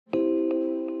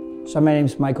So my name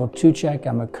is Michael Tuchek.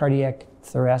 I'm a cardiac,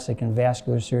 thoracic, and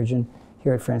vascular surgeon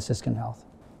here at Franciscan Health.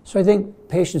 So I think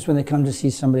patients, when they come to see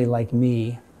somebody like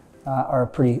me, are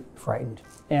pretty frightened.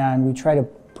 And we try to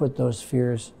put those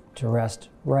fears to rest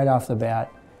right off the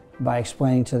bat by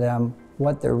explaining to them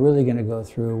what they're really going to go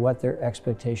through, what their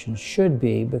expectations should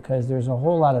be, because there's a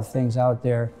whole lot of things out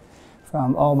there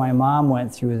from, oh, my mom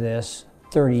went through this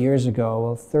 30 years ago.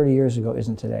 Well, 30 years ago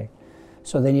isn't today.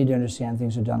 So they need to understand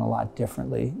things are done a lot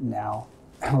differently now,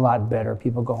 a lot better.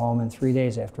 People go home in 3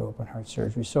 days after open heart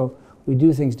surgery. So we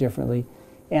do things differently.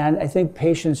 And I think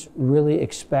patients really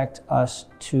expect us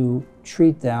to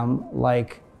treat them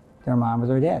like their mom or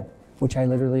their dad, which I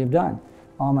literally have done.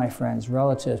 All my friends,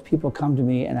 relatives, people come to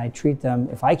me and I treat them.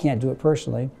 If I can't do it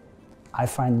personally, I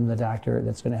find them the doctor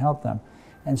that's going to help them.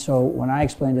 And so when I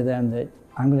explain to them that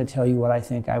I'm going to tell you what I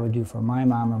think I would do for my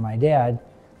mom or my dad,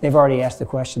 they've already asked the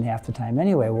question half the time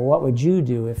anyway. Well, what would you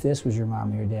do if this was your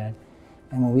mom or your dad?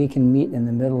 And when we can meet in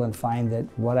the middle and find that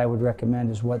what I would recommend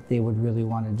is what they would really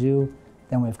want to do,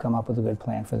 then we've come up with a good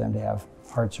plan for them to have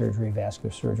heart surgery,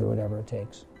 vascular surgery, whatever it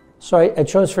takes. So I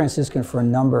chose Franciscan for a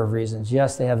number of reasons.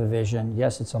 Yes, they have a vision.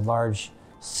 Yes, it's a large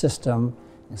system.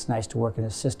 It's nice to work in a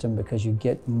system because you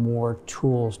get more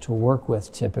tools to work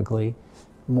with typically,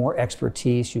 more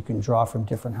expertise. You can draw from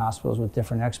different hospitals with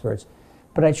different experts.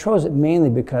 But I chose it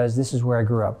mainly because this is where I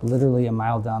grew up, literally a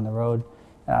mile down the road.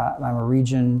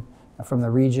 I'm from the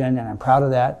region, and I'm proud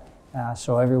of that.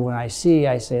 So everyone I see,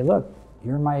 I say, look,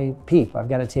 you're my peep. I've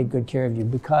got to take good care of you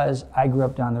because I grew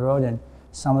up down the road, and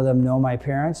some of them know my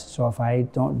parents. So if I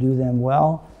don't do them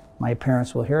well, my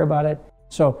parents will hear about it.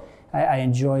 So I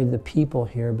enjoy the people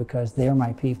here because they're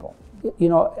my people. You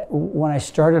know, when I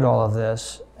started all of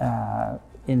this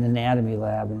in the anatomy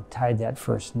lab and tied that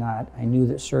first knot, I knew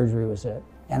that surgery was it.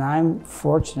 And I'm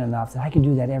fortunate enough that I can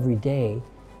do that every day.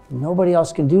 Nobody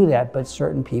else can do that but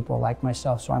certain people like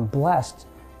myself. So I'm blessed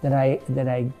that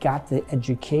I got the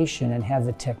education and have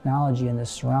the technology and the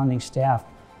surrounding staff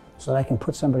so that I can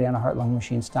put somebody on a heart-lung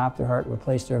machine, stop their heart,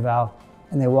 replace their valve,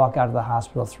 and they walk out of the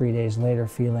hospital 3 days later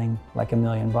feeling like $1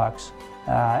 million.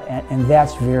 And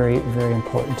that's very, very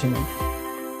important to me.